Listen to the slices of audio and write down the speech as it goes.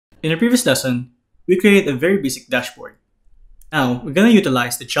In our previous lesson, we created a very basic dashboard. Now, we're going to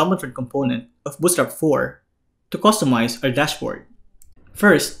utilize the Jumbotron component of Bootstrap 4 to customize our dashboard.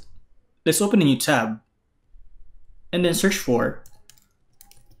 First, let's open a new tab and then search for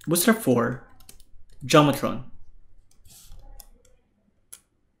Bootstrap 4 Jumbotron.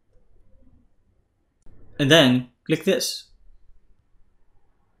 And then click this.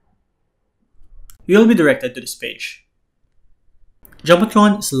 You'll be directed to this page.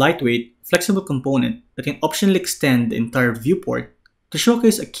 Jumbotron is a lightweight, flexible component that can optionally extend the entire viewport to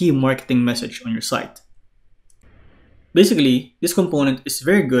showcase a key marketing message on your site. Basically, this component is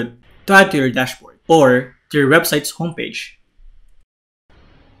very good to add to your dashboard or to your website's homepage.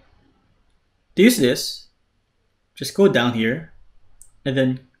 To use this, just go down here and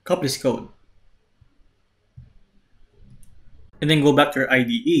then copy this code. And then go back to your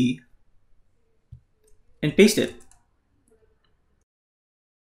IDE and paste it.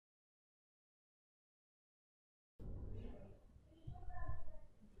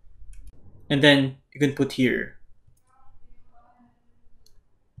 And then you can put here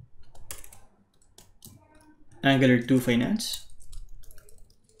Angular 2 Finance.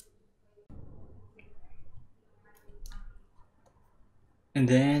 And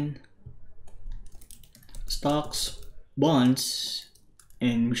then stocks, bonds,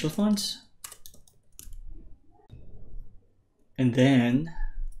 and mutual funds. And then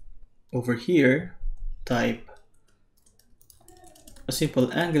over here, type a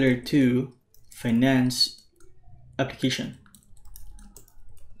simple Angular 2 Finance application.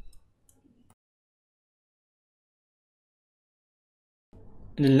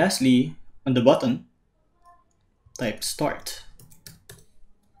 And then lastly, on the button, type start.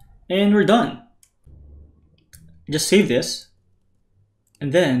 And we're done. Just save this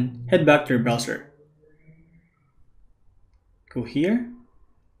and then head back to your browser. Go here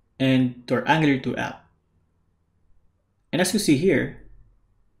and to our Angular 2 app. And as you see here,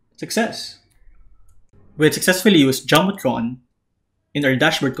 success. We had successfully used Jumbotron in our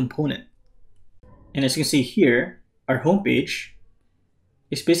dashboard component. And as you can see here, our homepage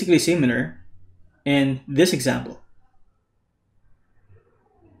is basically similar in this example.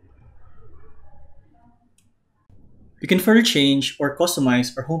 We can further change or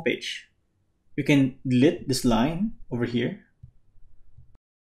customize our homepage. We can delete this line over here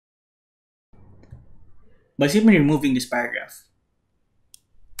by simply removing this paragraph.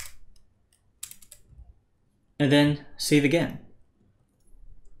 And then save again.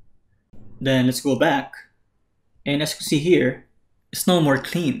 Then let's go back. And as you can see here, it's no more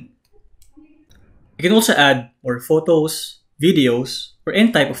clean. You can also add more photos, videos, or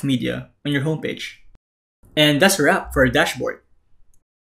any type of media on your homepage. And that's a wrap for our dashboard.